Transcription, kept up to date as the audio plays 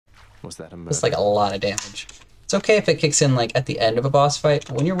Was that a murder? It's like a lot of damage. It's okay if it kicks in like at the end of a boss fight,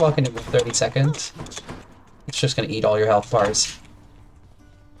 but when you're walking in with 30 seconds, it's just gonna eat all your health bars.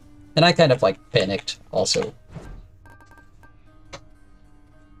 And I kind of like panicked also.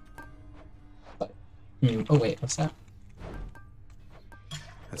 But, oh wait, what's that?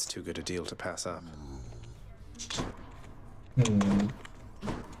 That's too good a deal to pass up.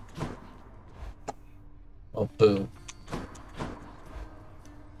 Oh, boo.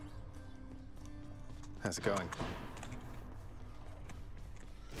 How's it going?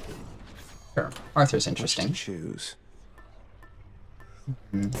 Sure. Arthur's interesting. Choose.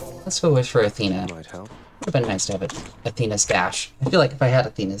 Let's go with for Athena. Might help. Would have been nice to have Athena's dash. I feel like if I had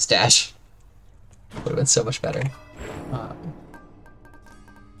Athena's dash, it would have been so much better.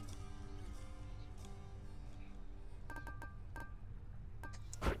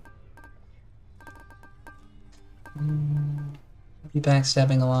 Be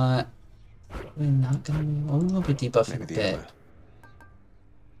backstabbing a lot. We're not gonna be. Well, we'll be debuffing a bit.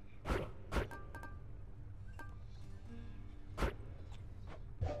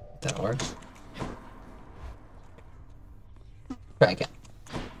 That'll work. Try again.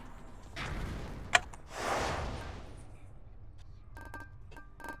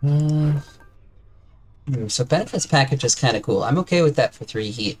 So benefits package is kind of cool. I'm okay with that for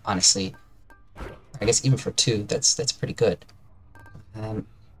 3 heat, honestly. I guess even for 2, that's pretty good.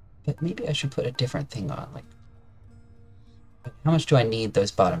 But maybe I should put a different thing on. Like, how much do I need those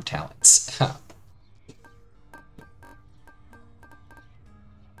bottom talents?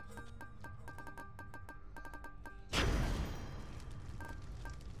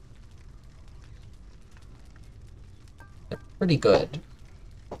 They're pretty good.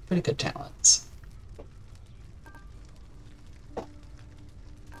 Pretty good talents.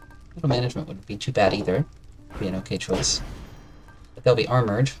 Little management wouldn't be too bad either. Be an okay choice. But they'll be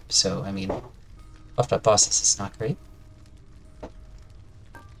armored, so I mean, buffed up bosses is not great.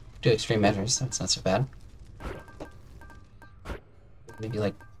 Do extreme measures, that's not so bad. Maybe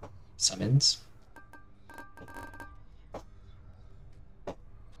like summons.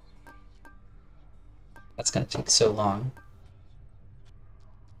 That's gonna take so long.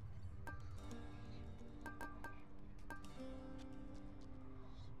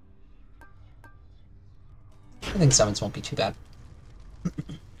 I think summons won't be too bad.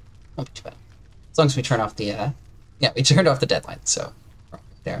 Won't be too bad. As long as we turn off the, yeah, we turned off the deadline, so we're all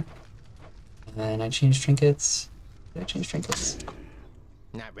right there. And then I changed trinkets. Did I change trinkets?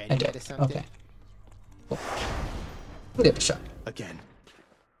 Not ready I did. yet or something? Okay. Cool. We'll give it a shot. Again.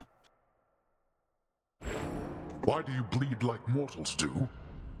 Why do you bleed like mortals do?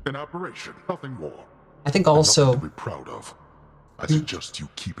 An aberration, nothing more. I think And also, nothing to be proud of. I suggest you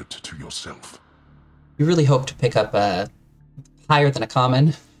keep it to yourself. we really hope to pick up higher than a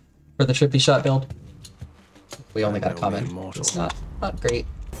common for the trippy shot build. We only got a common. It's not great.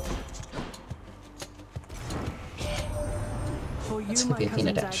 For That's you, gonna my be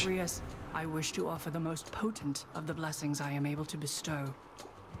Athena cousin dash. Zagreus, I wish to offer the most potent of the blessings I am able to bestow.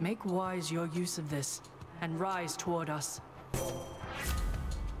 Make wise your use of this, and rise toward us.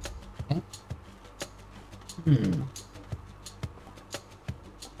 Okay.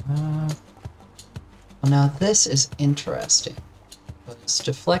 Well, now this is interesting. This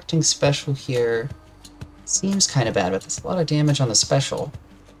deflecting special here seems kind of bad, but there's a lot of damage on the special.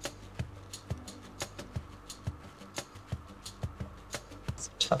 It's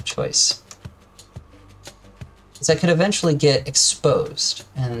a tough choice. Because I could eventually get exposed,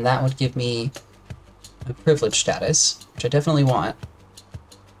 and that would give me a privilege status, which I definitely want.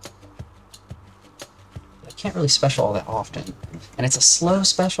 I can't really special all that often. And it's a slow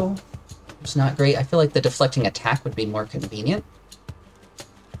special, which is not great. I feel like the deflecting attack would be more convenient.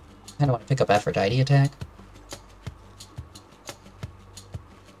 I kind of want to pick up Aphrodite attack.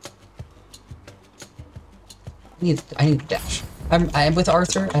 I need dash. I'm with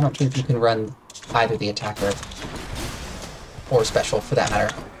Arthur. I don't think you can run either the attacker or special for that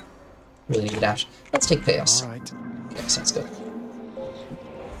matter. Really need a dash. Let's take Chaos. All right. Yeah, sounds good.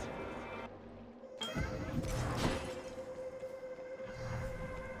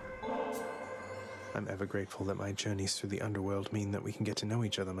 I'm ever grateful that my journeys through the underworld mean that we can get to know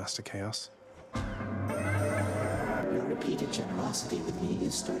each other, Master Chaos. Your repeated generosity with me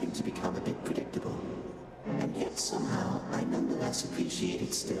is starting to become a bit predictable. And yet somehow I nonetheless appreciate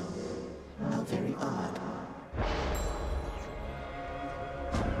it still. How very odd.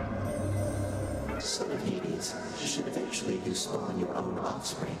 Son of Hades, should eventually you spawn your own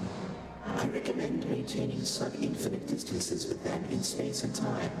offspring, I recommend maintaining sub-infinite distances with them in space and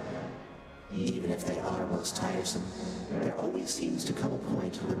time. Even if they are most tiresome, there always seems to come a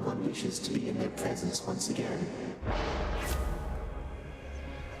point when one wishes your presence once again.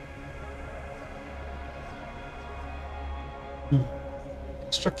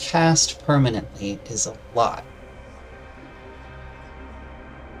 Extra cast permanently is a lot.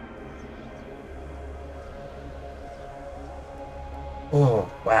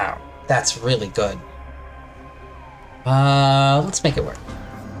 Oh, wow. That's really good. Let's make it work.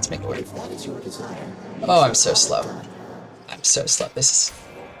 Let's make it work. If that is your desire. Oh, I'm so slow. I'm so slow. This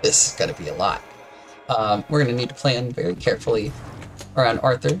is gonna be a lot. We're gonna need to plan very carefully around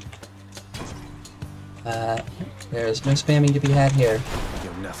Arthur. There's no spamming to be had here.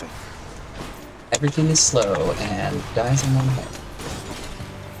 You're nothing. Everything is slow and dies in one hit.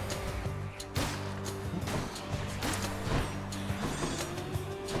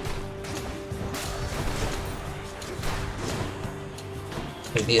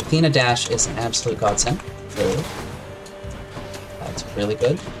 Okay, the Athena dash is an absolute godsend. Really. That's really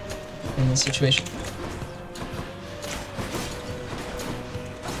good in this situation.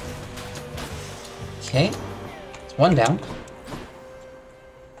 Okay, it's one down.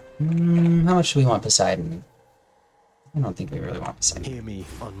 How much do we want Poseidon? I don't think we really want Poseidon. Hear me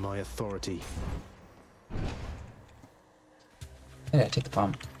on my authority. Yeah, take the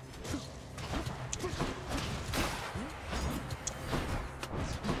bomb.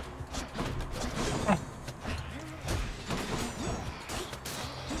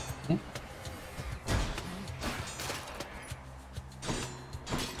 Okay.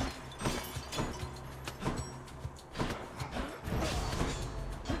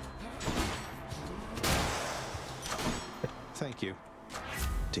 Thank you.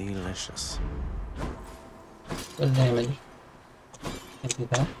 Delicious. Good damage. Can't do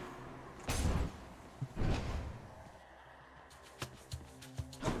that.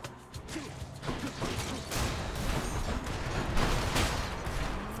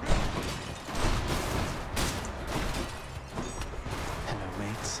 Hello,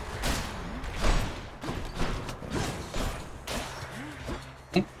 mates.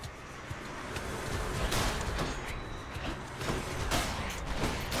 Okay.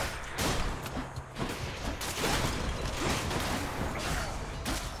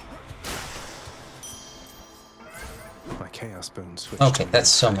 My chaos boon switched. Okay, that's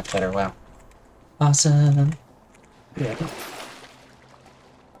so much better. Wow. Awesome. Yeah.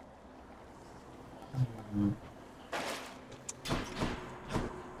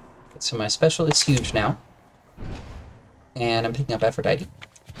 So my special is huge now. And I'm picking up Aphrodite.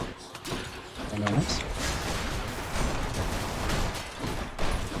 Very nice.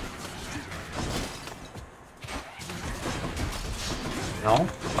 No.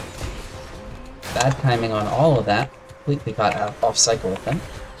 Bad timing on all of that. Completely got off cycle with them.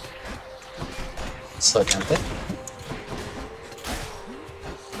 Slow jump it.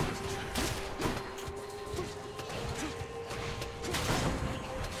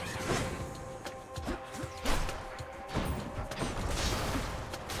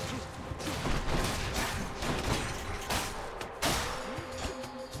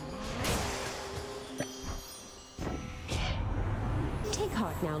 Take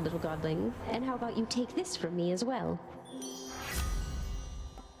heart now, little godling. And how about you take this from me as well?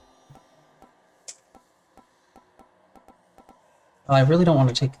 Well, I really don't want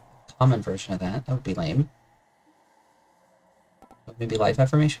to take the common version of that. That would be lame. But maybe life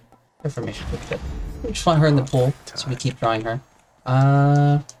affirmation? Affirmation would fit. We just want her in the pool, so we keep drawing her.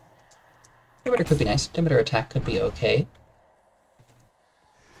 Demeter could be nice. Demeter attack could be okay.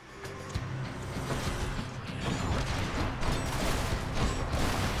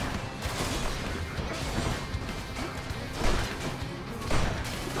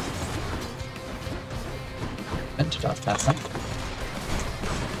 Vented off that one.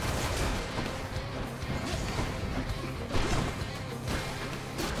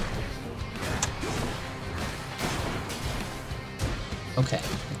 Okay,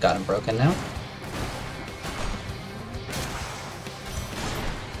 we've got him broken now.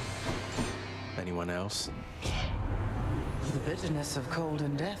 Anyone else? The bitterness of cold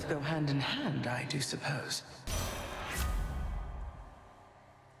and death go hand in hand, I do suppose.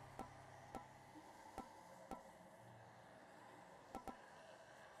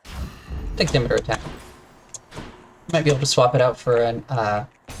 Take Demeter attack. Might be able to swap it out for an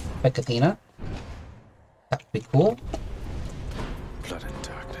Quick Athena. That would be cool. Blood and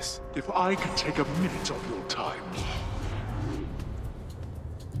darkness. If I could take a minute of your time.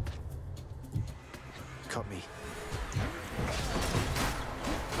 Caught me.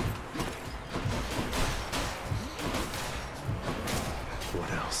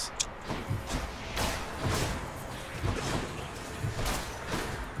 What else?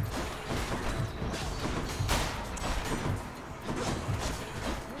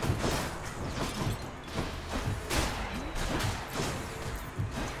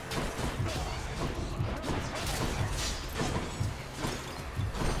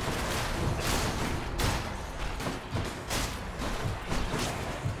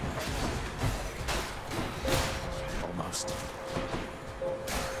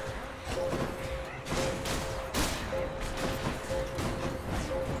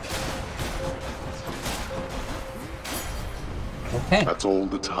 Okay, That's all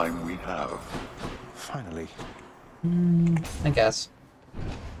the time we have. Finally. I guess.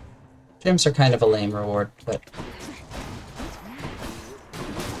 Gems are kind of a lame reward, but...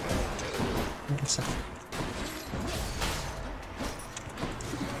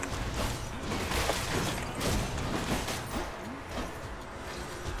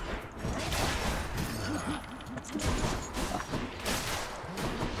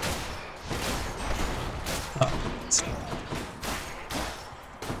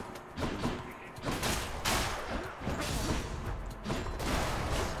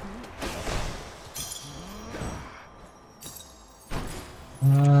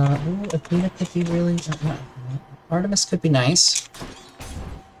 Athena could be really... Artemis could be nice.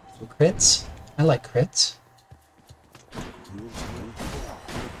 Some crits. I like crits.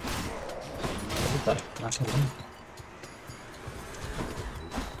 But not gonna be.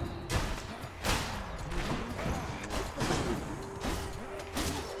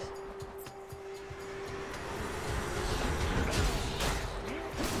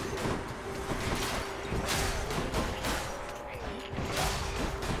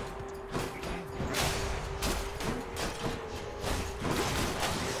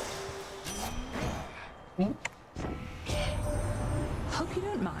 Hope you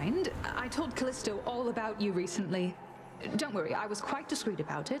don't mind. I told Callisto all about you recently. Don't worry, I was quite discreet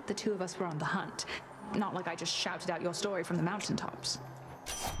about it. The two of us were on the hunt. Not like I just shouted out your story from the mountaintops.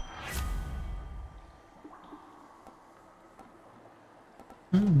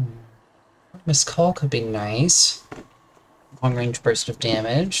 Miss Call could be nice. Long-range burst of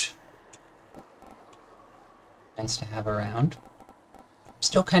damage. Nice to have around.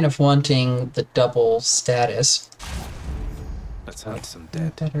 Still kind of wanting the double status. Let's hunt some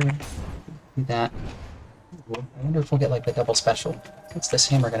dead. Better do that. Ooh, I wonder if we'll get like the double special. What's this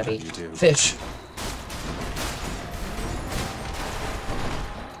hammer gonna be? You do. Fish.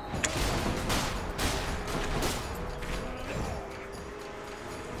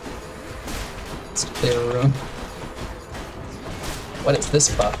 Let's clear a room. What is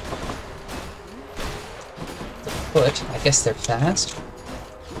this buff? The foot. I guess they're fast.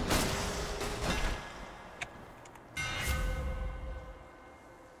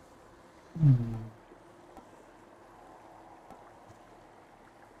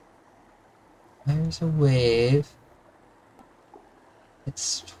 There's a wave.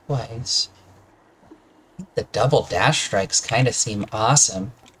 It's twice. I think the double dash strikes kind of seem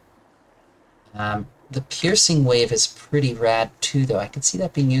awesome. The piercing wave is pretty rad too, though. I can see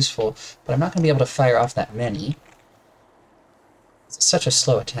that being useful, but I'm not going to be able to fire off that many. It's such a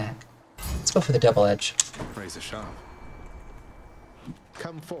slow attack. Let's go for the double edge. Razor sharp.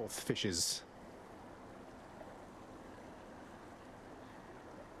 Come forth, fishes.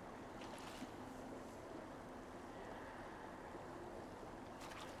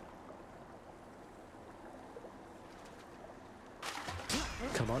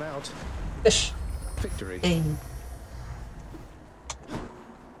 Come on out. Fish. Victory. Yay.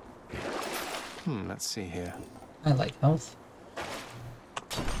 Let's see here. I like health.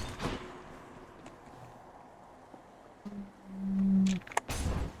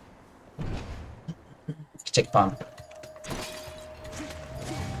 Take bomb.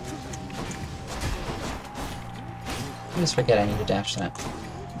 I just forget I need to dash that.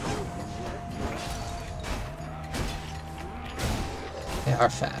 They are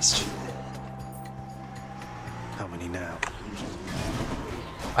fast. How many now?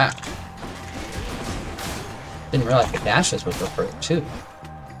 Wow. Didn't realize the dashes would go for it too.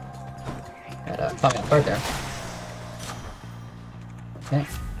 That caught me off guard there. Okay.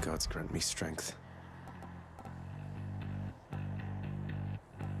 Gods grant me strength.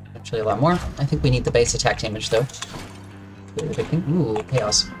 Actually a lot more. I think we need the base attack damage though. Ooh,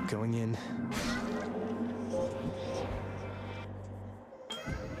 chaos. Going in.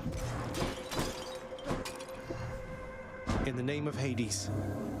 In the name of Hades.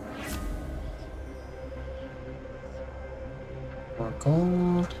 More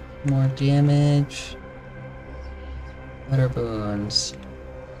gold, more damage. Better boons.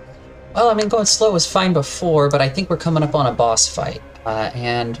 Well, I mean, going slow was fine before, but I think we're coming up on a boss fight.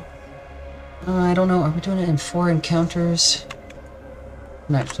 And I don't know, are we doing it in 4 encounters?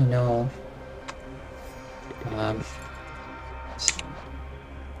 I don't actually know.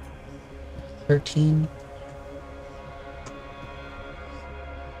 13?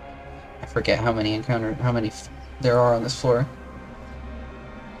 I forget how many there are on this floor.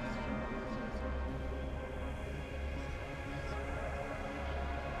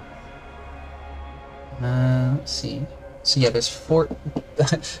 Let's see. So yeah, there's 4...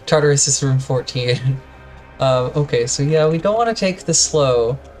 Tartarus is room 14. Okay, so yeah, we don't want to take the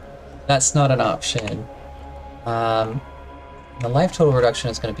slow. That's not an option. The life total reduction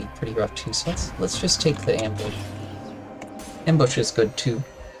is going to be pretty rough too, so let's just take the ambush. Ambush is good too.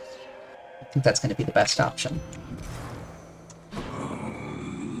 I think that's going to be the best option.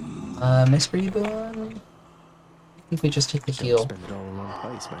 Mystery boon. I think we just take the heal. Spend it all in one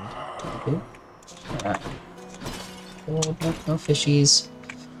place, mate. Alright. Oh, no fishies.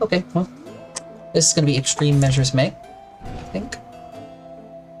 Okay, well, this is going to be extreme measures May, I think.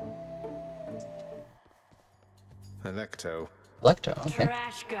 Electo. Electro, okay.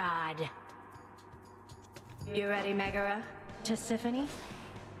 Trash God. You ready, Megara? To Symphony?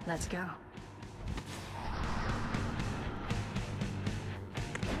 Let's go.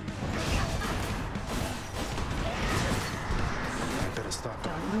 Better stop.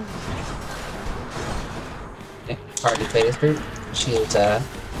 Don't move. Okay, party phase group. Shields,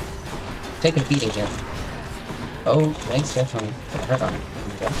 taking a beating here. Oh, thanks, definitely. Put a hurt on him. There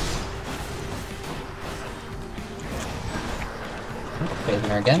we go. Phasing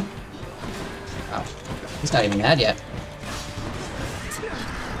her again. Wow. He's not even mad yet.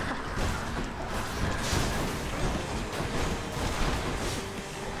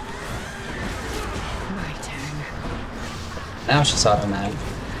 My turn. Now she's auto mad.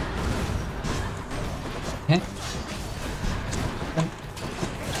 Okay.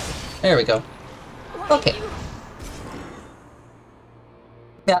 There we go. Okay.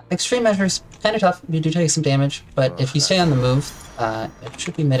 Yeah, extreme measures, kind of tough. You do take some damage, but if you stay on the move, it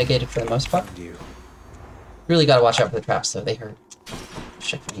should be mitigated for the most part. You. Really gotta watch out for the traps, though. They hurt.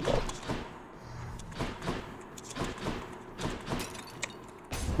 Shit for me gold.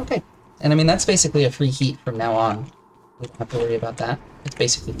 Okay. And I mean, that's basically a free heat from now on. We don't have to worry about that. It's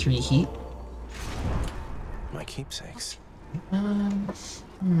basically 3 heat. My keepsakes. Let's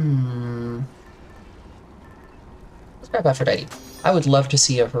grab Aphrodite. I would love to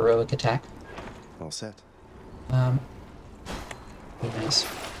see a heroic attack. All set. Be nice.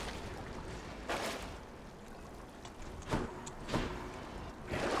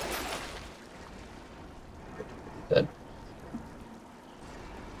 Good.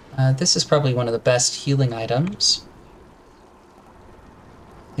 This is probably one of the best healing items.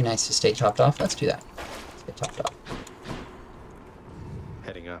 Be nice to stay topped off. Let's do that. Let's get topped off.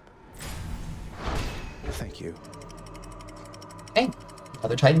 Heading up. Thank you. Okay.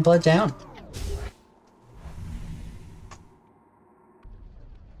 Another Titan blood down.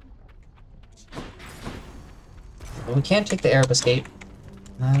 Well, we can't take the Arab escape.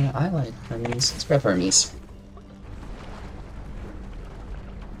 I like Hermes. Let's grab Hermes.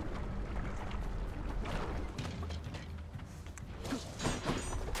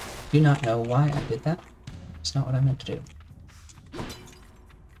 Do not know why I did that. It's not what I meant to do.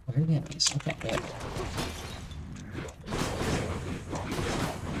 Where are the enemies? Okay, there.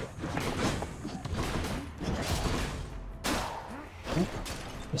 Okay.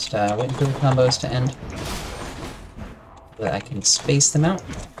 Just waiting for the combos to end. So that I can space them out.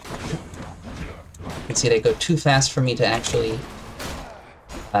 You can see they go too fast for me to actually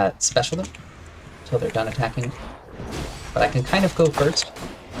special them until they're done attacking. But I can kind of go first.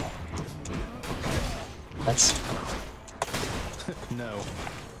 Let's... No.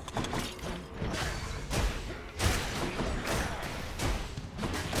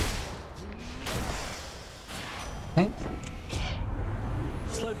 Okay.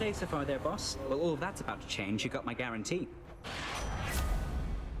 Slow day so far there, boss. Well, all that's about to change. You got my guarantee.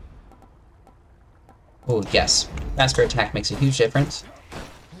 Oh, yes. Faster attack makes a huge difference.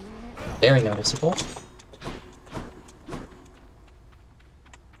 Very noticeable.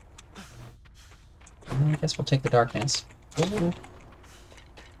 I guess we'll take the darkness. Ooh. Don't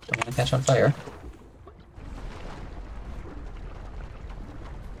want to catch on fire.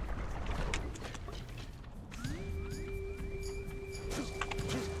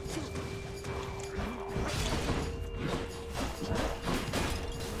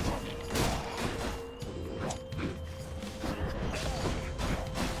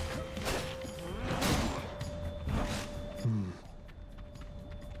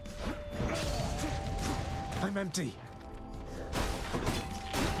 I'm empty.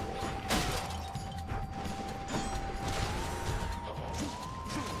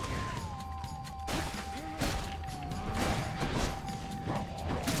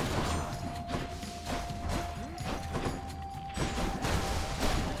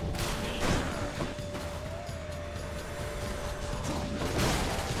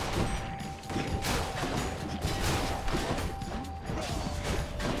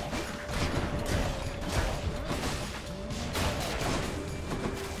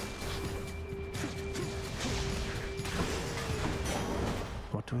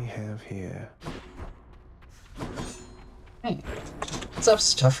 do we have here? Hey, it's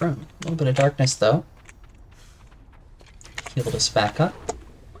a tough room. A little bit of darkness, though. Heal us back up.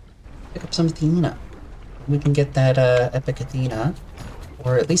 Pick up some Athena. We can get that epic Athena,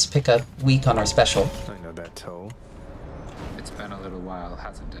 or at least pick up weak on our special. I know that toll. It's been a little while,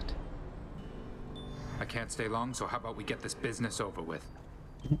 hasn't it? I can't stay long, so how about we get this business over with?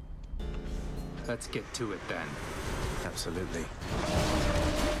 Let's get to it then. Absolutely.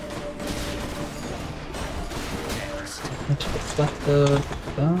 To deflect the...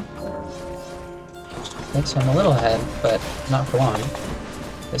 Thanks, I'm a little ahead, but not for long.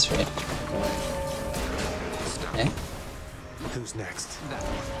 This rate. Okay. Who's next?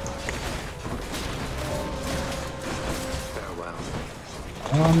 Farewell.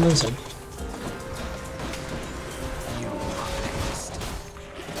 Oh, I'm losing. You are next.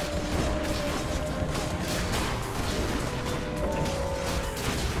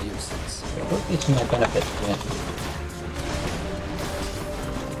 Useless. It would be to my benefit to win.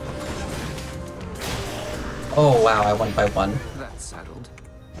 Oh wow, I won by 1. That's settled.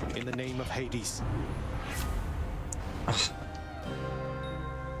 In the name of Hades. Just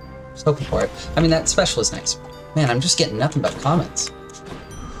hoping for it. I mean, that special is nice. Man, I'm just getting nothing but comments.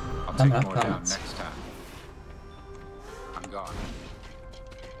 I'll Coming take up more down comments. next time. I'm gone.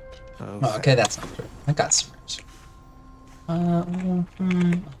 Oh, okay, that's not true. I got smurfs.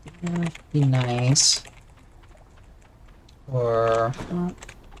 Be nice. Or...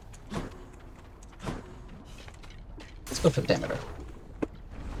 let's go for the Demeter.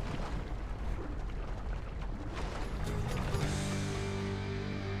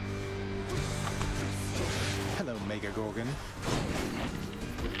 Hello, Mega Gorgon.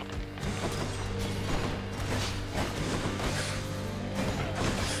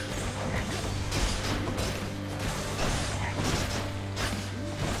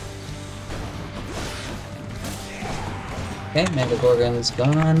 Okay, Mega Gorgon's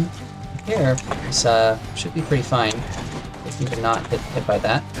gone. Here, this should be pretty fine. If you do not get hit by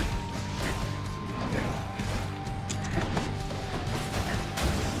that.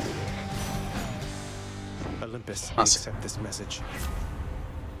 Olympus, Awesome. accept this message.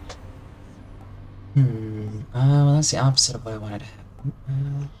 Well, that's the opposite of what I wanted to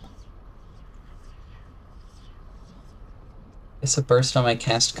have. Guess a burst on my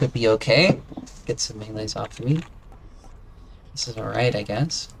cast could be okay. Get some melees off of me. This is alright, I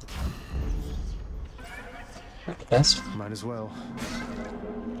guess. Not the best. Might as well.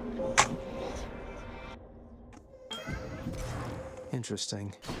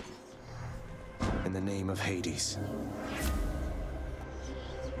 Interesting. In the name of Hades.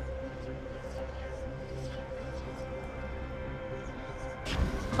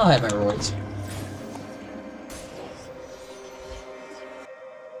 I'll have my rewards.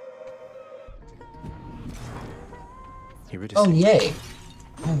 Eurydice. Oh, yay!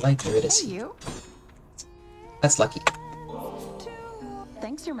 I like Eurydice. Hey, you. That's lucky.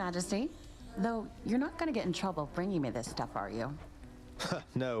 Thanks, Your Majesty. Though, you're not gonna get in trouble bringing me this stuff, are you?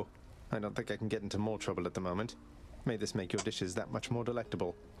 No, I don't think I can get into more trouble at the moment. May this make your dishes that much more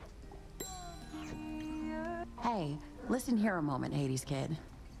delectable. Hey, listen here a moment, Hades kid.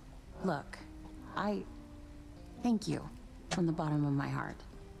 Look, I thank you from the bottom of my heart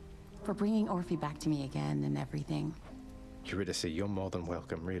for bringing Orphe back to me again and everything. Eurydice, you're more than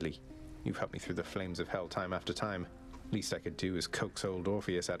welcome, really. You've helped me through the flames of hell time after time. Least I could do is coax old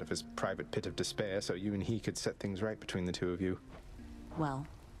Orpheus out of his private pit of despair so you and he could set things right between the two of you. Well,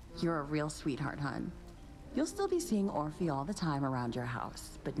 you're a real sweetheart, hon. You'll still be seeing Orphe all the time around your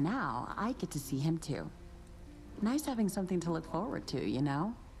house, but now I get to see him too. Nice having something to look forward to, you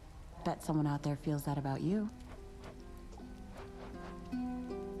know? Bet someone out there feels that about you.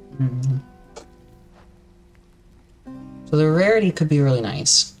 So the rarity could be really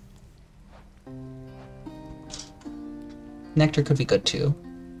nice. Nectar could be good too.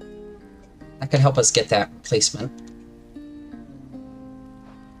 That could help us get that replacement.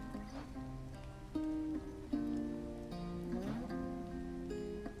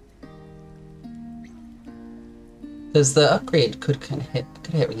 Because the upgrade could kind of hit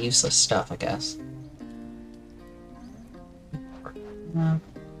useless stuff, I guess.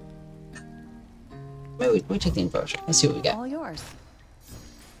 Maybe we take the Implosion. Let's see what we get. All yours.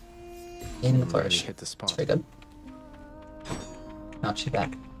 In the Flourish. Hit the spot. That's very good. Not too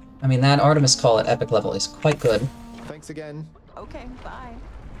bad. I mean, that Artemis Call at epic level is quite good. Thanks again. Okay, bye.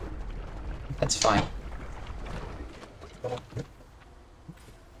 That's fine.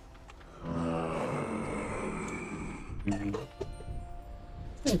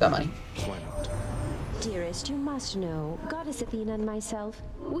 We got money. Why not? Dearest, you must know, Goddess Athena and myself,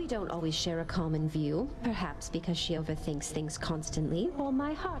 we don't always share a common view, perhaps because she overthinks things constantly, while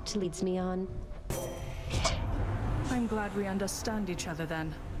my heart leads me on. I'm glad we understand each other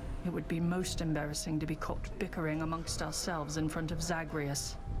then. It would be most embarrassing to be caught bickering amongst ourselves in front of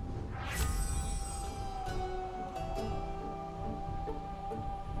Zagreus.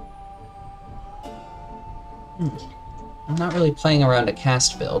 I'm not really playing around a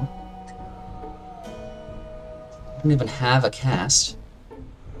cast build. I don't even have a cast.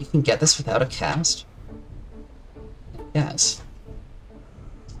 You can get this without a cast? Yes.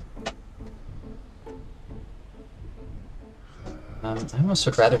 I almost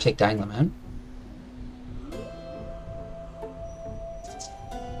would rather take Dying Lament.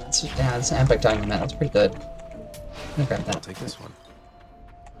 That's an epic Dying Lament. That's pretty good. I'm gonna grab that. I'll take this one.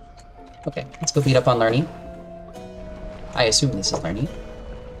 Okay, let's go beat up on Lernie. I assume this is Lernie.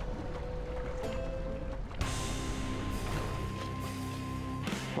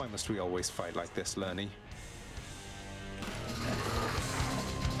 Why must we always fight like this, Lernie?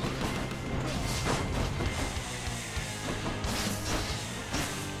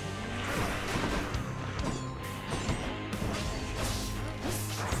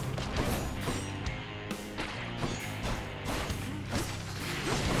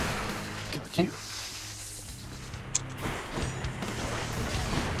 Okay.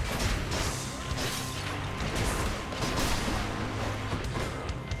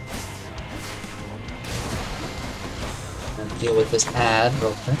 Deal with this ad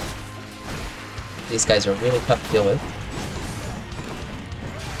real quick. These guys are really tough to deal with.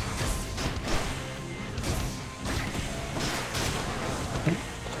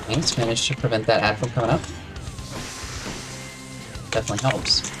 Okay, let's manage to prevent that ad from coming up. Definitely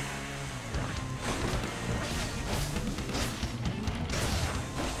helps.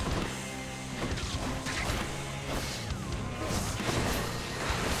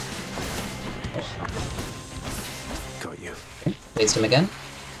 Faced him again.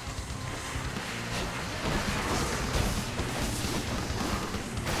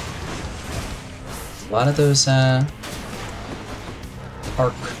 A lot of those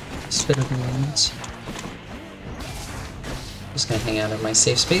arc spitter grenades. Just gonna hang out in my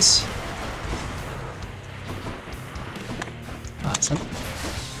safe space. Awesome.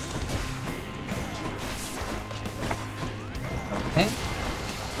 Okay.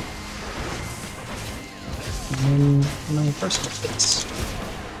 And then my personal space.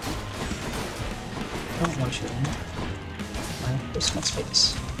 Don't want you in my personal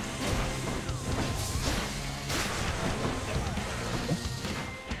space.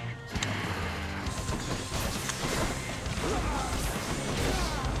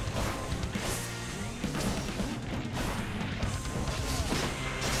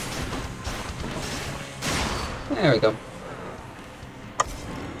 Okay. There we go.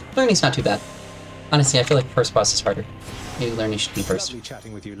 Lernie's not too bad. Honestly, I feel like first boss is harder. Maybe Lernie should be first. Lovely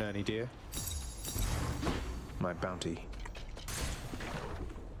chatting with you, Lernie, dear. My bounty.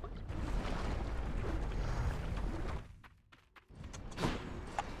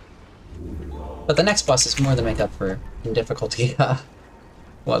 But the next boss is more than make up for in difficulty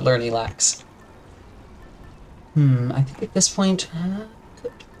what Lernie lacks. I think at this point,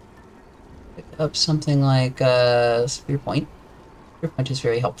 could pick up something like Spear Point. Spear Point is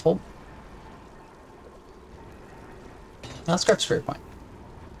very helpful. Let's grab Spear Point.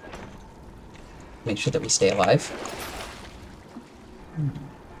 Make sure that we stay alive.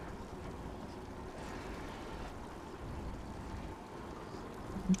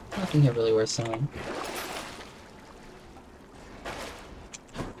 Nothing here really worth selling.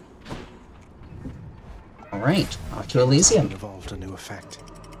 Alright, off to Elysium. Evolved a new effect.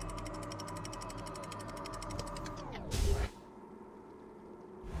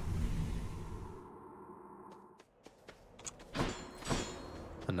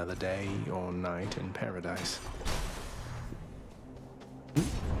 Another day or night in paradise.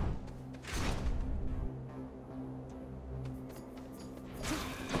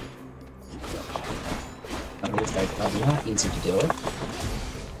 These guys are not easy to deal with.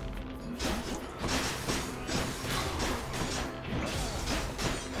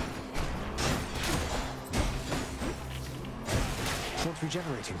 What's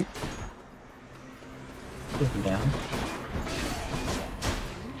regenerating? Put him down.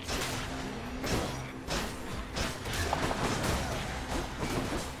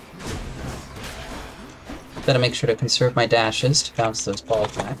 Gotta make sure to conserve my dashes to bounce those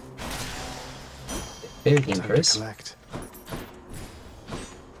balls back. Very dangerous. I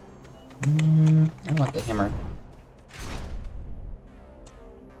want the hammer.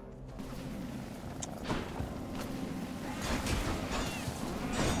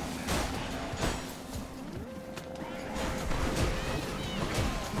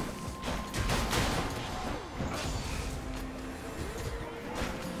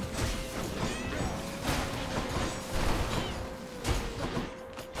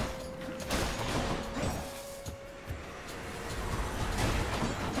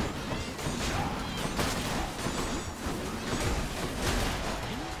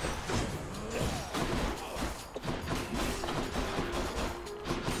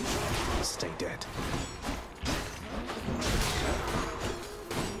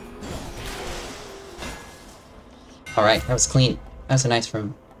 Alright, that was clean. That was a nice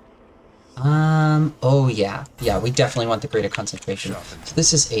room. Oh yeah. Yeah, we definitely want the greater concentration. So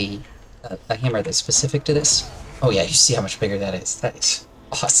this is a hammer that's specific to this. Oh yeah, you see how much bigger that is. That is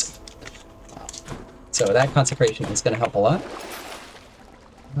awesome. Wow. So that concentration is going to help a lot.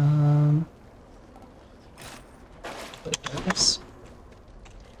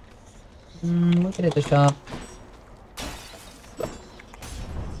 Look at the shop.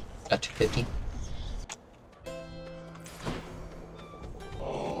 Got 250.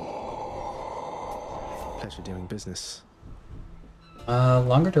 Pleasure doing business.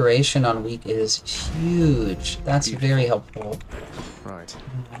 Longer duration on weak is huge. That's very helpful. Right.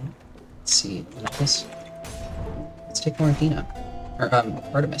 Let's see. Let's take more Athena. Or,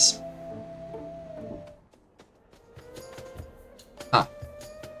 Artemis. Ah.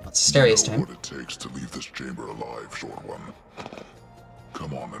 It's Asterius time. What it takes to leave this chamber alive, short one.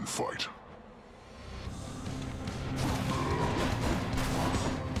 Come on and fight.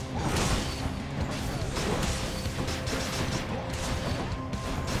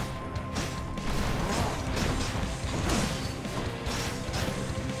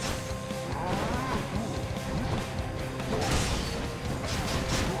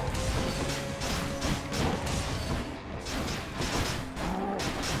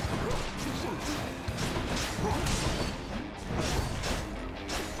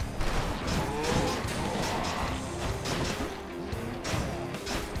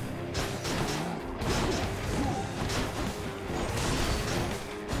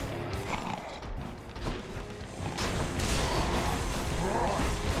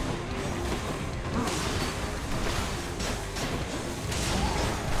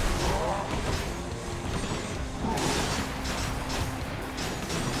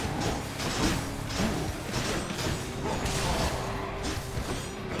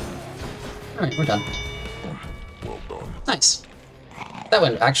 Alright, we're done. Nice. That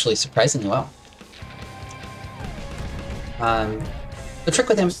went actually surprisingly well. The trick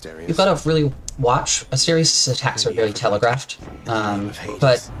with him, you've got to really watch. Asterius' attacks are very telegraphed,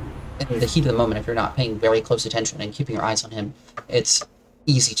 but in the heat of the moment, if you're not paying very close attention and keeping your eyes on him, it's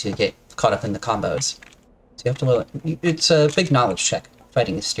easy to get caught up in the combos. So you have to, it's a big knowledge check,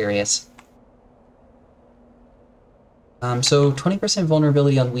 fighting Asterius. So 20%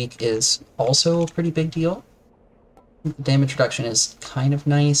 vulnerability on weak is also a pretty big deal. Damage reduction is kind of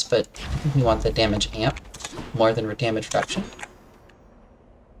nice, but I think we want the damage amp more than damage reduction.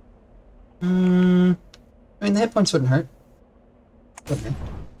 I mean, the hit points wouldn't hurt.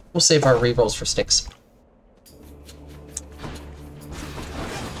 We'll save our rerolls for sticks.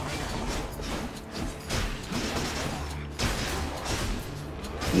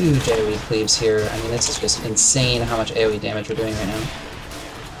 Huge AoE cleaves here. I mean, this is just insane how much AoE damage we're doing right now.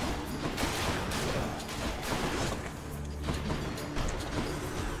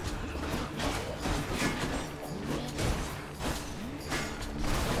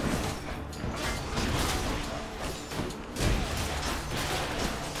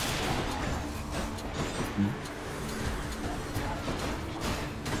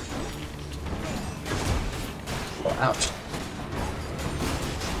 Oh, ouch.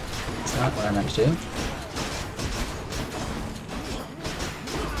 Not what I meant to do.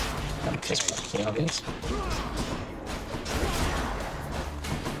 That was pretty obvious.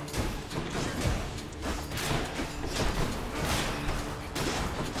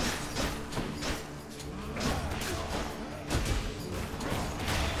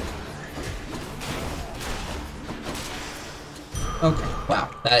 Okay, wow,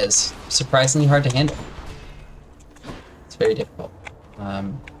 that is surprisingly hard to handle. It's very difficult.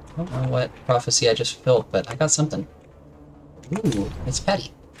 I don't know what prophecy I just filled, but I got something. Ooh, it's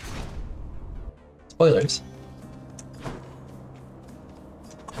petty. Spoilers.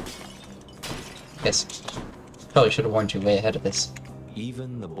 Guess probably should have warned you way ahead of this.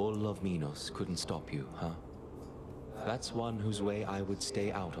 Even the Bull of Minos couldn't stop you, huh? That's one whose way I would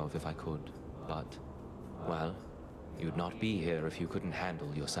stay out of if I could, but, well, you'd not be here if you couldn't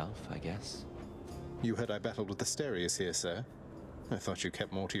handle yourself, I guess. You heard I battled with Asterius here, sir. I thought you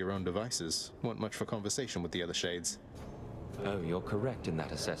kept more to your own devices. Weren't much for conversation with the other shades. Oh, you're correct in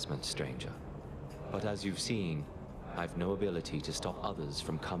that assessment, stranger. But as you've seen, I've no ability to stop others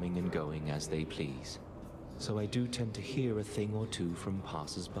from coming and going as they please. So I do tend to hear a thing or two from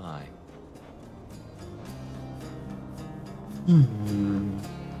passers-by. I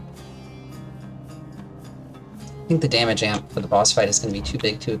think the damage amp for the boss fight is going to be too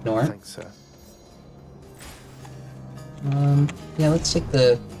big to ignore. Thanks, sir. Yeah, let's take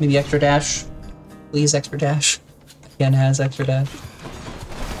the, maybe extra dash. Please, extra dash. Again has extra dash.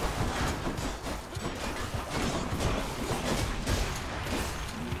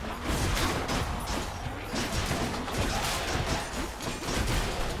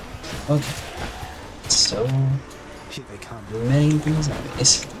 Okay. So Here they come. many things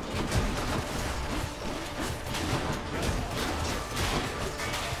nowadays.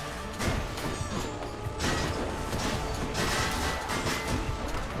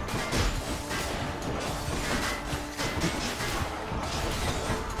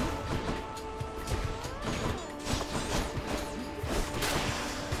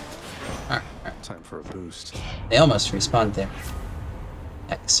 Time for a boost. They almost respawned there.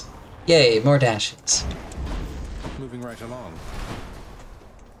 X. Yay, more dashes. Moving right along.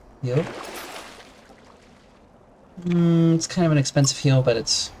 Yo. It's kind of an expensive heal, but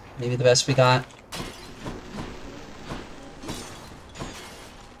it's maybe the best we got.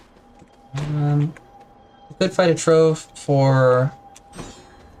 We could fight a trove for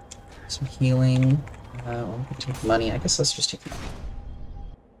some healing. We could take money. I guess let's just take money.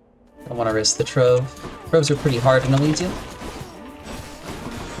 Don't want to risk the trove. Troves are pretty hard in Elysium.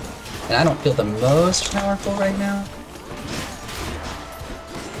 And I don't feel the most powerful right now.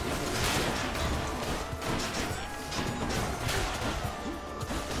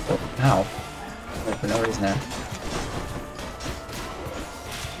 Oh, ow. For no reason there.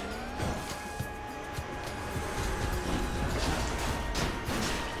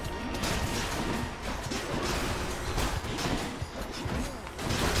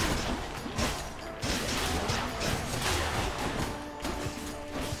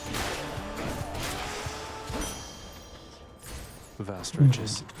 Vast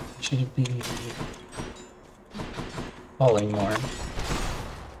riches. Should be falling more. I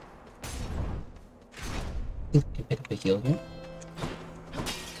think we can pick up a heal here.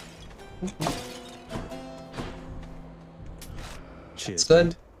 Cheers. It's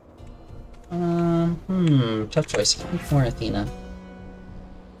good. Tough choice. I think more Athena.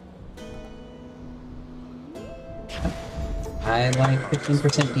 I like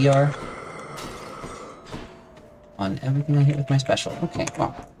 15% DR on everything I hit with my special. Okay,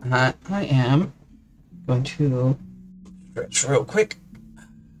 well, I am going to stretch real quick.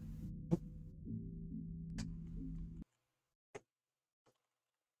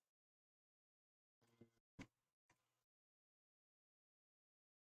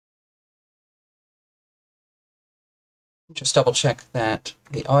 Just double check that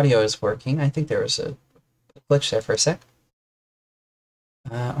the audio is working. I think there was a glitch there for a sec.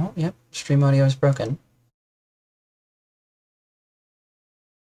 Oh, yep, stream audio is broken.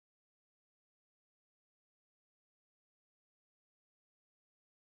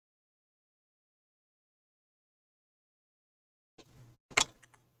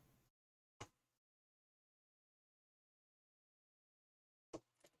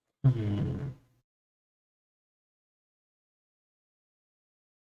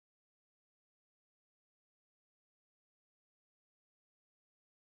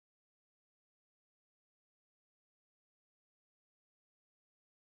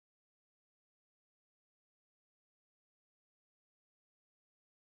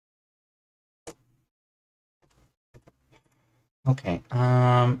 Okay,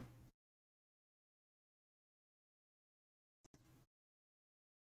 nope.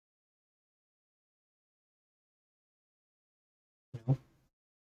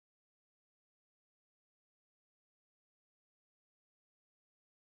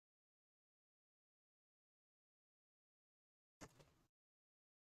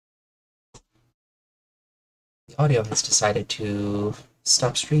 The audio has decided to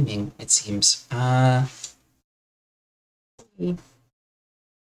stop streaming, it seems.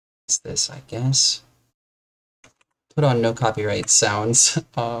 What's this, I guess? Put on no copyright sounds.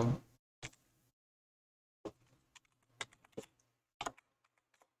 Thank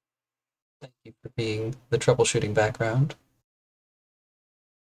you for being the troubleshooting background.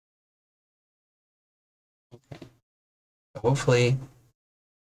 Okay. Hopefully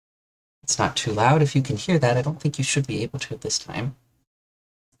it's not too loud. If you can hear that, I don't think you should be able to this time.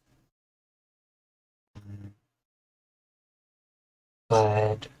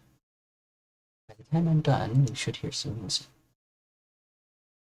 But by the time I'm done, you should hear some music.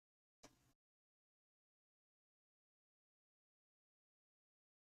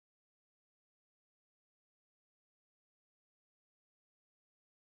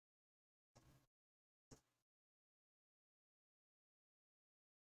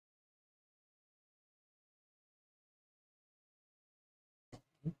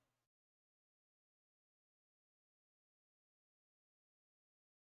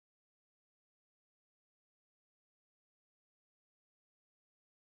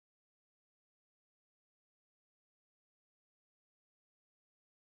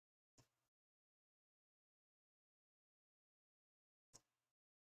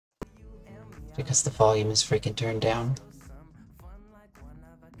 Because the volume is freaking turned down.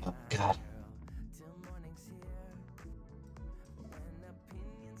 Oh god.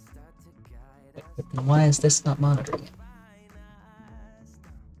 Why is this not monitoring it?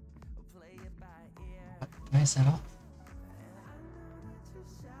 Why is that off?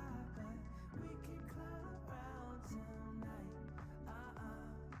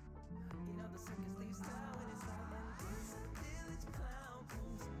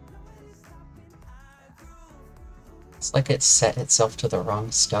 It's like it set itself to the wrong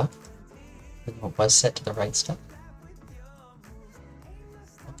stuff. It was set to the right stuff.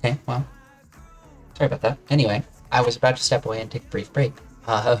 Okay, well. Sorry about that. Anyway, I was about to step away and take a brief break.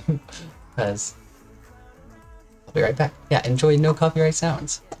 Because I'll be right back. Yeah, enjoy no copyright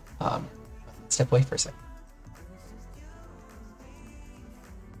sounds. Step away for a second.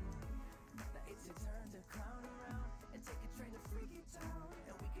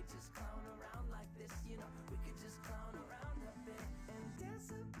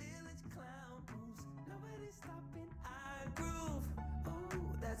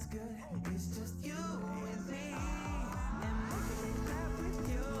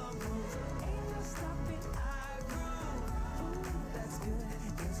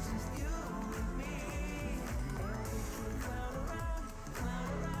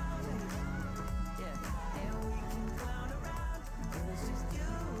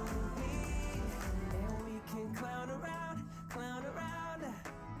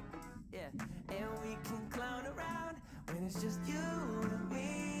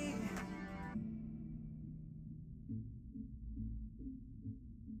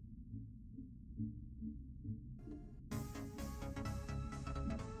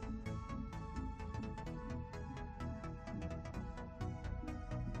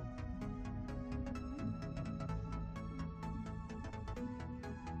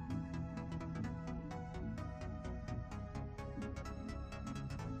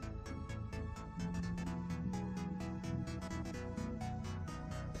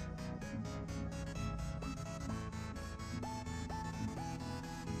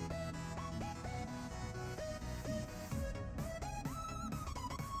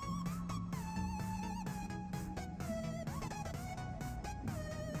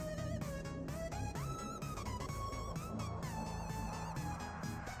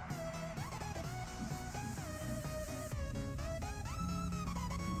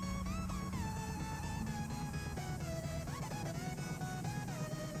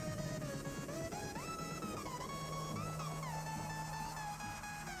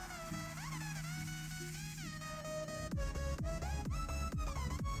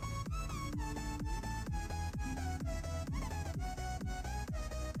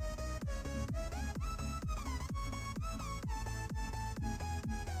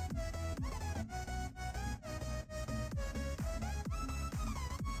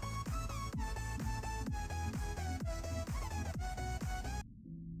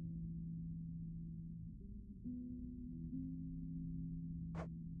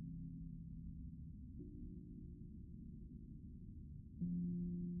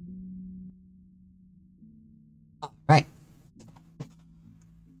 Right.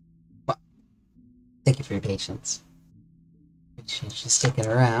 Well, thank you for your patience. Appreciate you sticking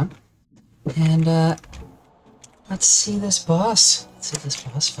around. And, let's see this boss. Let's see this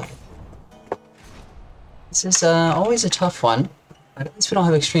boss fight. This is, always a tough one, but at least we don't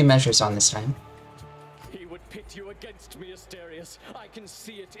have extreme measures on this time. He would pit you against me, Asterius. I can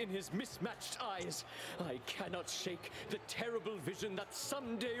see it in his mismatched eyes. I cannot shake the terrible vision that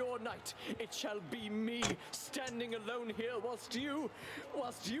someday or night it shall be me standing alone here whilst you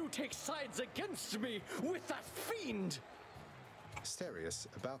take sides against me with that fiend. Asterius,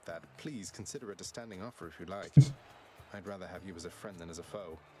 about that, please consider it a standing offer if you like. I'd rather have you as a friend than as a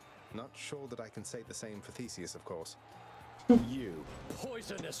foe. Not sure that I can say the same for Theseus, of course. You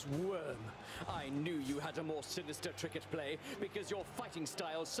poisonous worm! I knew you had a more sinister trick at play, because your fighting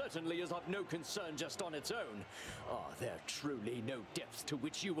style certainly is of no concern just on its own. Are there truly no depths to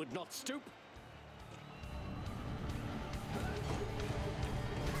which you would not stoop?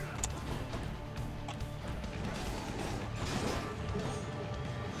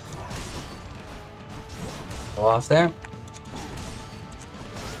 Go off there.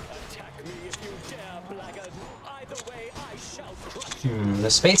 The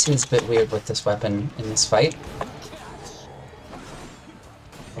spacing is a bit weird with this weapon in this fight.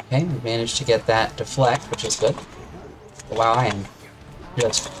 Okay, we managed to get that deflect, which is good. Wow, I am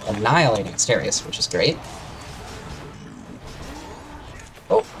just annihilating Asterius, which is great.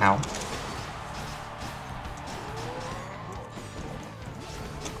 Oh, ow.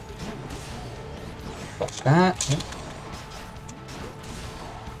 that. Yep.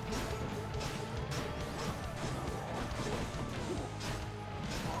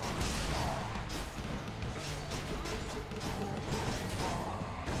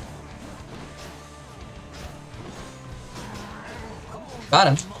 Got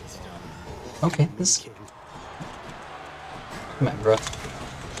him. Okay, this. Come on, bro.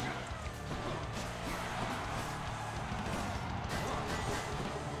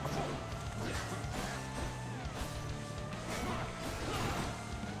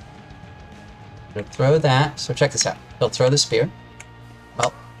 Gonna throw that. So check this out. He'll throw the spear.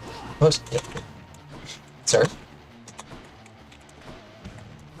 Well, yep. Sir.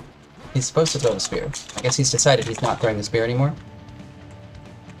 He's supposed to throw the spear. I guess he's decided he's not throwing the spear anymore.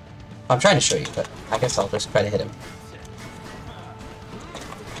 I'm trying to show you, but I guess I'll just try to hit him.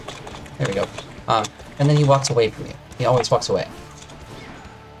 There we go. And then he walks away from you. He always walks away.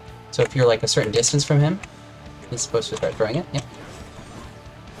 So if you're like a certain distance from him, he's supposed to start throwing it. Yep.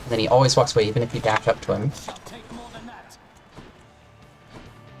 And then he always walks away, even if you dash up to him.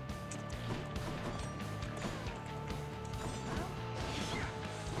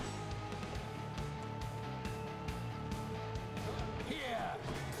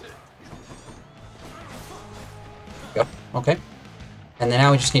 Go. Okay. And then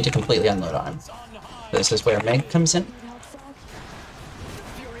now we just need to completely unload on him. So this is where Meg comes in.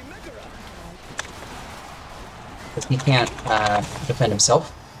 Because he can't defend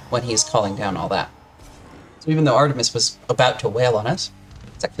himself when he's calling down all that. So even though Artemis was about to wail on us,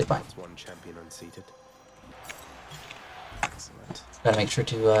 it's actually fine. One champion unseated. Excellent. Gotta make sure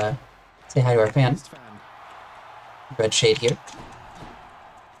to say hi to our fan. Red Shade here.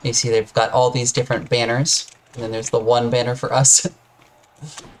 You see they've got all these different banners, and then there's the one banner for us.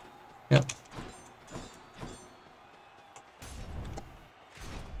 Yep.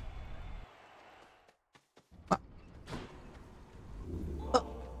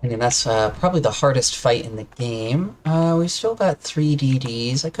 I mean, that's probably the hardest fight in the game. We've still got 3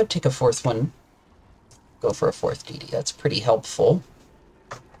 DDs. I could take a 4th one. Go for a 4th DD. That's pretty helpful.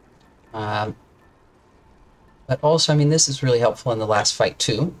 But also, I mean, this is really helpful in the last fight,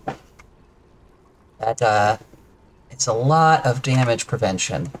 too. That, it's a lot of damage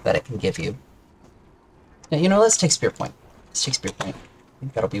prevention that it can give you. Now, you know, let's take Spear Point. Let's take Spear Point. I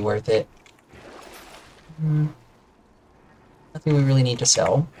think that'll be worth it. Nothing we really need to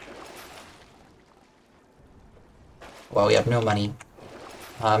sell. Well, we have no money.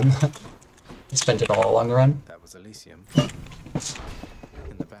 We spent it all along the run. That was Elysium. In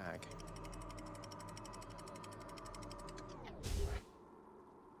the bag.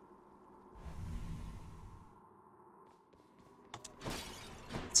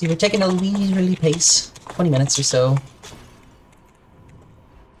 See, we're taking a leisurely pace. 20 minutes or so.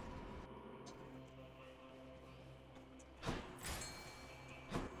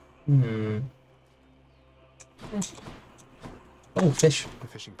 Oh, fish. The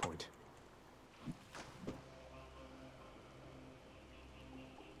fishing point.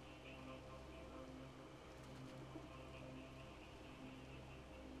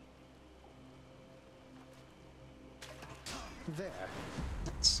 There.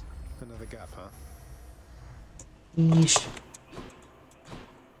 That's another gap, huh? Yeesh.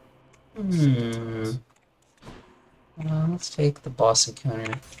 Let's take the boss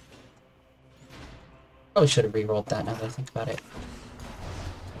encounter. Probably should have re-rolled that now that I think about it.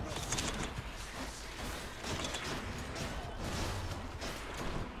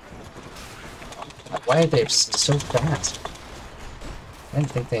 Why are they so fast? I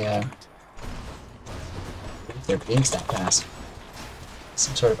didn't think they, their beams that fast.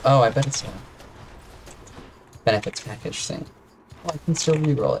 Some sort of, oh, I bet it's a benefits package thing. Well, I can still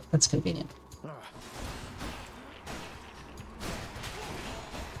re-roll it. That's convenient.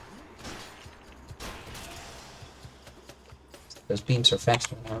 Those beams are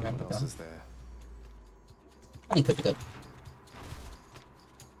faster than I remember. What else is there? Honey could be good.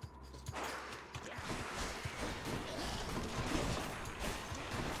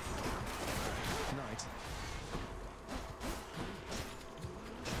 Night.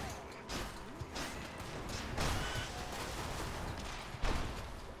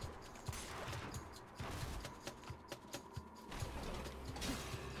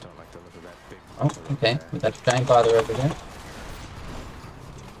 Don't like the look of that big. Oh, okay. With that giant bother over there.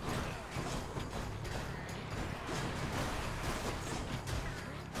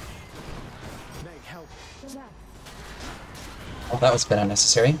 Oh, that was a bit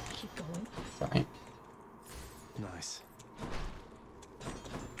unnecessary. Keep going. Sorry. Nice.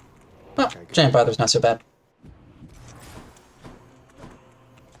 Oh, giant bother's not so bad.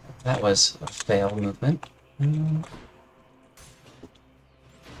 that was a fail movement. Do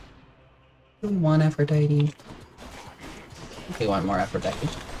we want Aphrodite? I think we want more Aphrodite.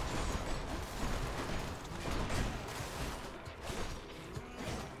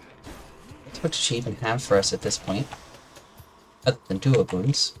 What does she even have for us at this point? Other than duo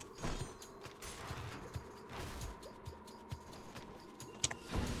boons.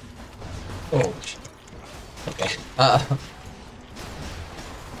 Oh, okay.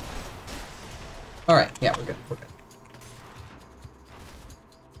 Alright, yeah, we're good, we're good.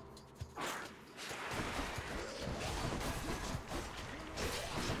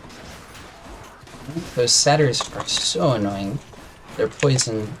 Those satyrs are so annoying. They're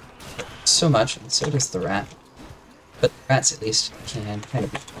poison so much, and so does the rat. But the rats at least can kind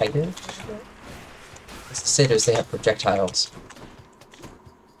of be fighted. As the satyrs, they have projectiles.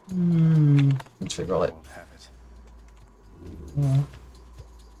 Let's reroll it. Yeah.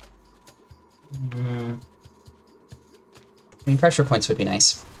 I mean, pressure points would be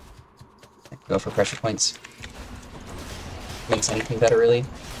nice. I could go for pressure points. Makes anything better, really.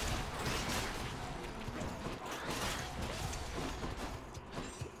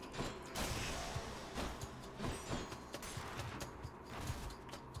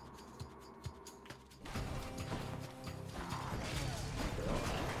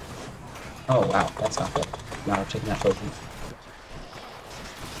 Oh wow, that's not good. Now we're taking that potion.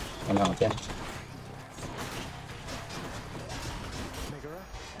 Oh no, again.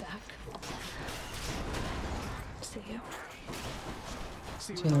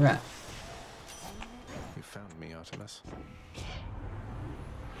 See the rat. You found me, Artemis.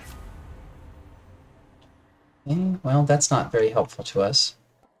 Okay, well, that's not very helpful to us.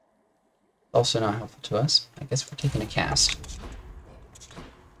 Also not helpful to us. I guess we're taking a cast.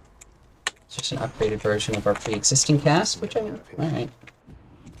 It's just an upgraded version of our pre-existing cast, which alright.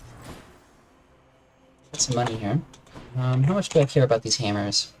 Got some money here. How much do I care about these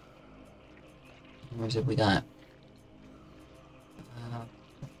hammers? What hammers have we got?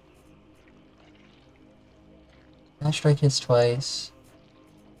 Dash strike hits twice.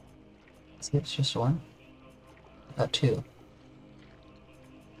 See, it's just one? About two.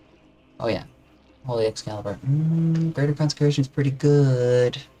 Oh yeah. Holy Excalibur. Greater Consecration is pretty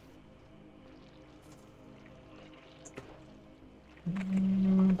good.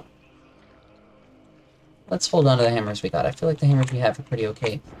 Let's hold on to the hammers we got. I feel like the hammers we have are pretty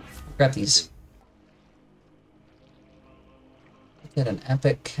okay. Grab these. Get an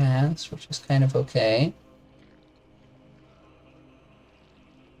epic cast, which is kind of okay.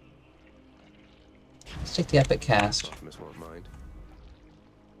 Let's take the epic cast.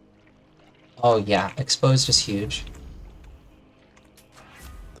 Oh yeah, exposed is huge.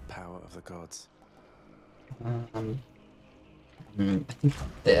 The power of the gods. I think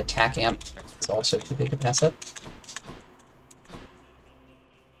the attack amp is also too big to pass up.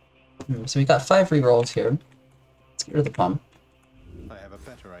 So we got 5 rerolls here. Let's get rid of the palm. I have a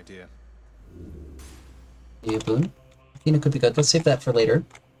better idea. Do you boon? Athena could be good. Let's save that for later.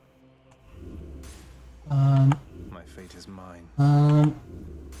 My fate is mine.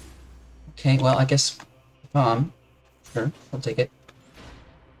 Okay, well, I guess palm. Sure, I'll take it.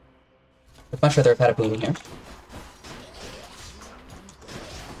 I'd much rather have had a boon here.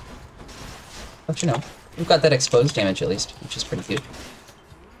 But you know, we've got that exposed damage at least, which is pretty cute.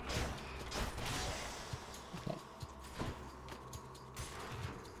 Okay.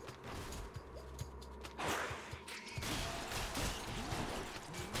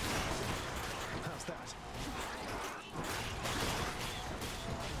 How's that?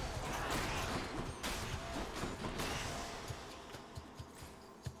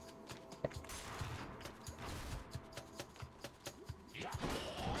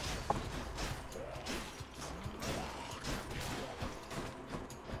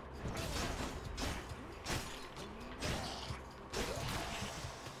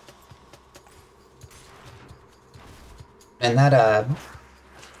 And that,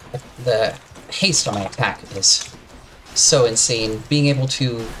 the haste on my attack is so insane. Being able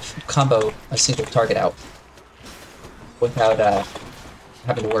to combo a single target out without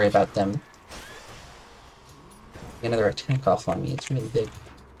having to worry about them getting another attack off on me, it's really big.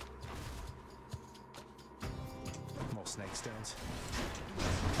 More snake stones.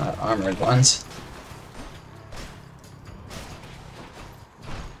 Not armored ones.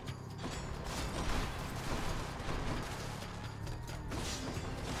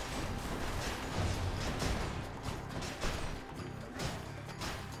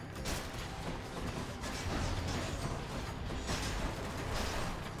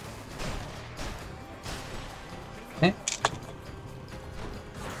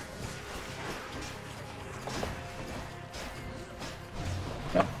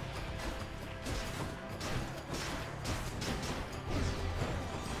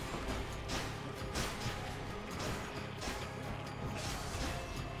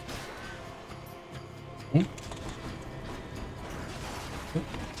 Okay.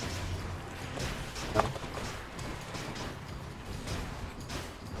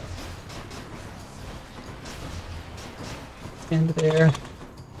 End there.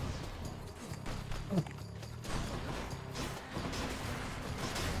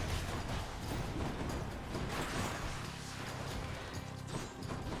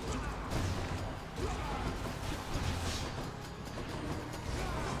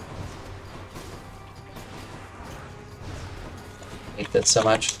 I hate that so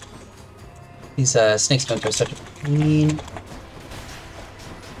much. These snake stones are such a pain.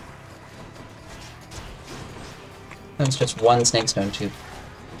 That was just one snake stone too.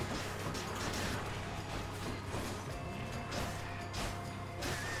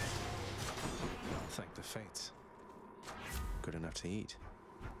 Thank the fates. Good enough to eat.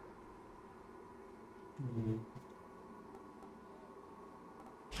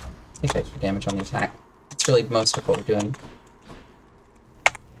 Take extra damage on the attack. That's really most of what we're doing.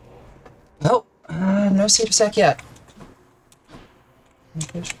 Oh, no saber sack yet. No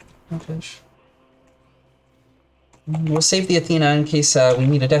fish, no fish. We'll save the Athena in case we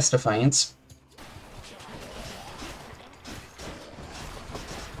need a Death Defiance.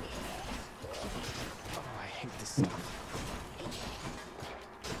 Oh, I hate this stuff.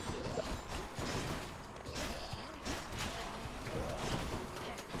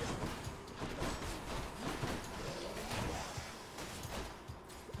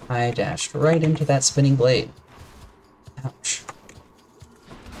 I dashed right into that spinning blade. Ouch.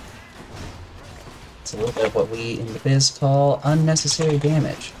 It's a little bit of what we in the biz call unnecessary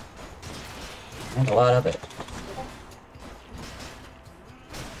damage. And a lot of it.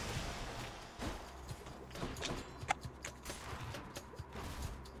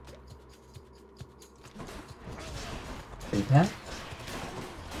 Free path?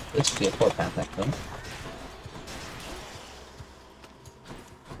 This could be a 4-path actually.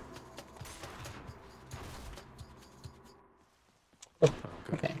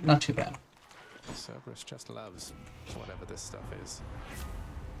 Okay, not too bad. Cerberus just loves whatever this stuff is.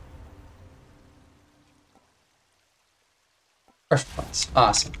 Pressure points.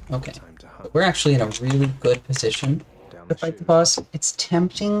 Awesome. Okay. But we're actually in a really good position to fight the boss. It's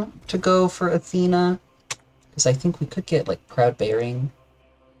tempting to go for Athena, because I think we could get, like, Proud Bearing.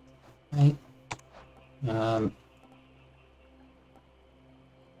 Right?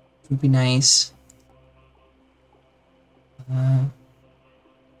 Would be nice.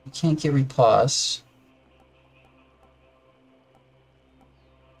 We can't get Riposte.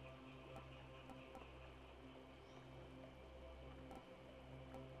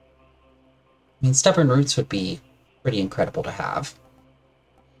 I mean, Stubborn Roots would be pretty incredible to have.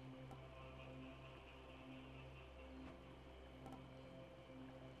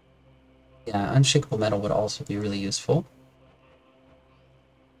 Yeah, Unshakable Metal would also be really useful.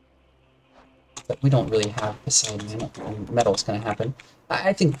 But we don't really have Poseidon Metal, and Metal's gonna happen.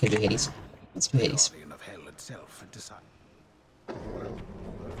 I think we can do Hades. Let's do Hades.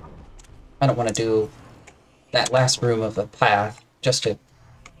 I don't want to do that last room of the path just to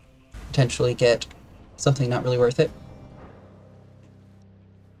potentially get something not really worth it.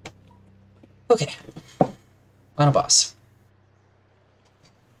 Okay. Final boss.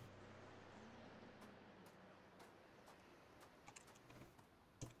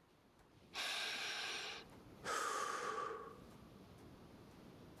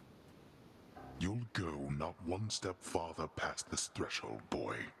 You'll go not one step farther past this threshold,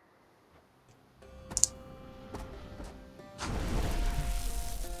 boy.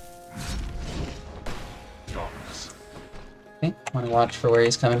 Darkness. Okay, want to watch for where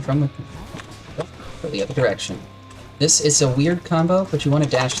he's coming from. Go the other direction. This is a weird combo, but you want to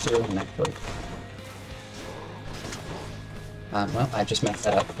dash through him actually. Well, I just messed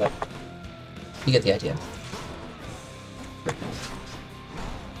that up, but you get the idea.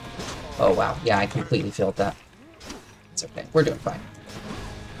 Oh wow, yeah, I completely failed that. It's okay, we're doing fine.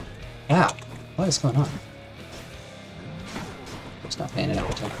 Wow, what is going on? Just not paying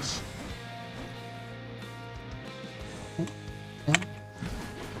enough attention. Okay.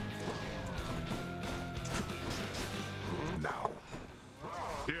 Now,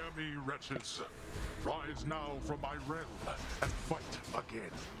 hear me, wretches. Rise now from my realm and fight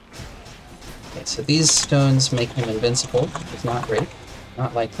again. Okay, so these stones make him invincible, which is not great.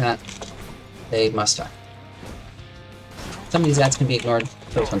 Not like that. They must die. Some of these ads can be ignored,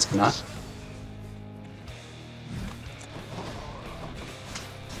 those ones cannot.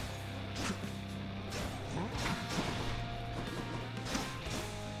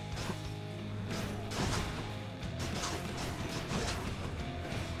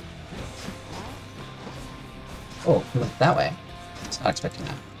 Oh, we went that way. I was not expecting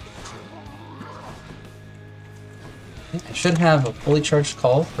that. Okay, I should have a fully charged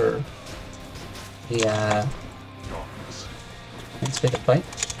call for the next bit of fight.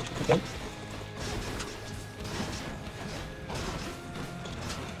 Okay.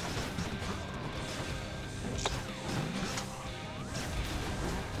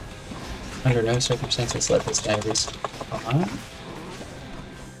 Under no circumstances let this guy respawn.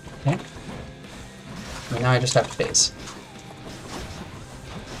 Okay. And now I just have to phase.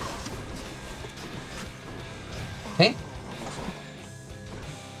 Okay.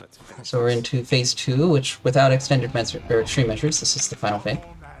 So we're into phase 2, which without extended or extreme measures, this is the final phase.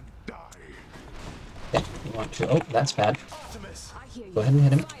 Okay, you want to. Oh, that's bad. Go ahead and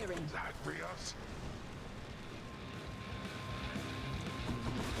hit him.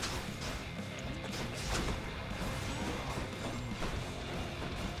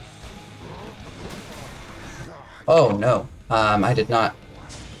 Oh no, I did not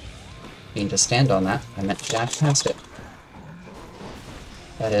mean to stand on that. I meant to dash past it.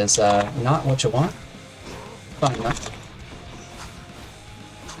 That is not what you want. Fine though.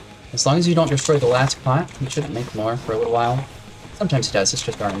 As long as you don't destroy the last pot, you shouldn't make more for a little while. Sometimes he does, it's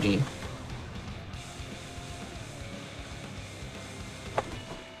just RNG.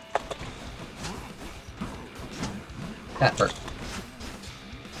 That hurt.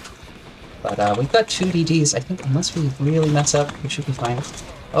 But we've got 2 DDs. I think unless we really mess up, we should be fine.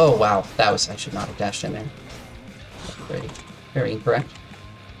 Oh wow, that was, I should not have dashed in there. Very, very incorrect.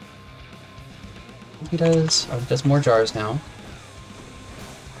 He does, oh, he does more jars now.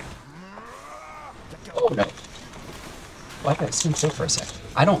 Oh no. Why did I stand still for a second?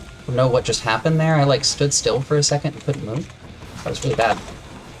 I don't know what just happened there. I like stood still for a second and couldn't move. That was really bad.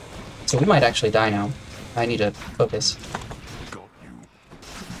 So we might actually die now. I need to focus.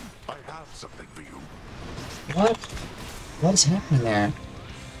 What? What is happening there?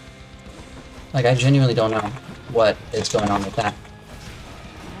 Like, I genuinely don't know what is going on with that.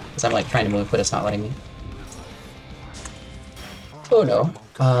 Because I'm like trying to move, but it's not letting me. Oh no.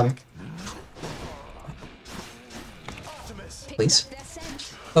 Please.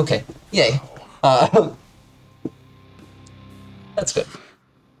 Okay. Yay. That's good.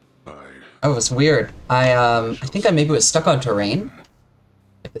 That was weird. I think I maybe was stuck on terrain.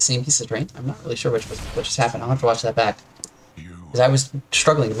 Like the same piece of terrain. I'm not really sure what just happened. I'll have to watch that back. Because I was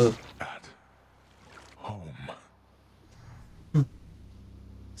struggling to move.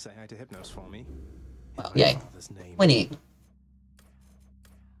 Say hi to Hypnos for me. Well, yay. Winning.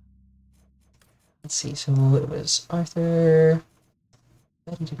 Let's see, so it was Arthur.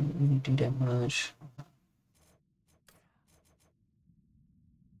 That didn't really do that much.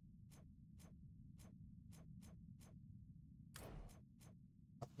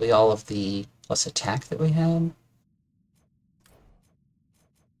 Probably all of the plus attack that we had.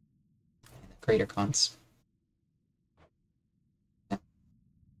 Greater cons. Yeah.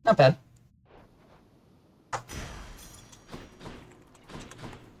 Not bad.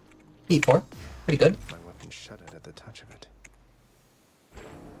 Beat 4. Pretty good. My weapon shuddered at the touch of it.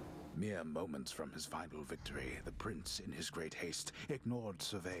 Mere moments from his final victory, the prince, in his great haste, ignored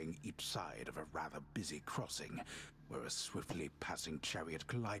surveying each side of a rather busy crossing, where a swiftly passing chariot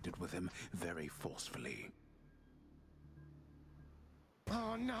collided with him very forcefully.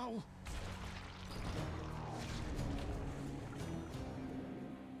 Oh no!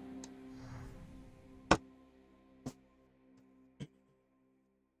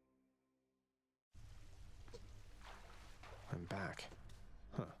 I'm back.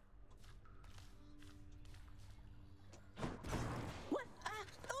 Huh.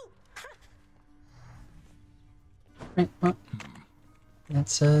 Right, well,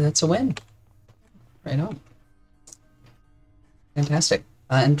 that's a win. Right on. Fantastic.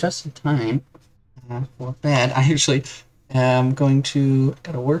 And just in time for bed. I actually am going to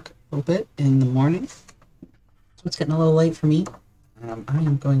gotta work a little bit in the morning, so it's getting a little late for me. I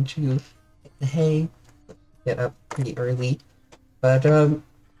am going to get the hay, get up pretty early, but no,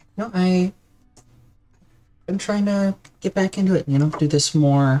 I've been trying to get back into it. You know, do this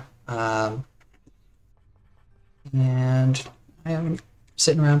more. And I'm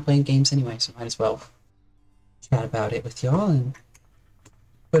sitting around playing games anyway, so might as well chat about it with y'all and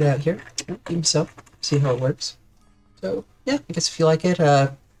put it out here. Game so, see how it works. So yeah, I guess if you like it,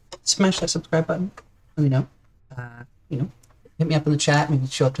 smash that subscribe button. Let me know. You know, hit me up in the chat. Maybe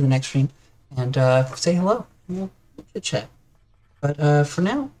show up to the next stream and say hello. We'll chit chat. But for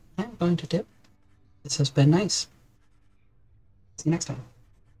now, I'm going to dip. This has been nice. See you next time.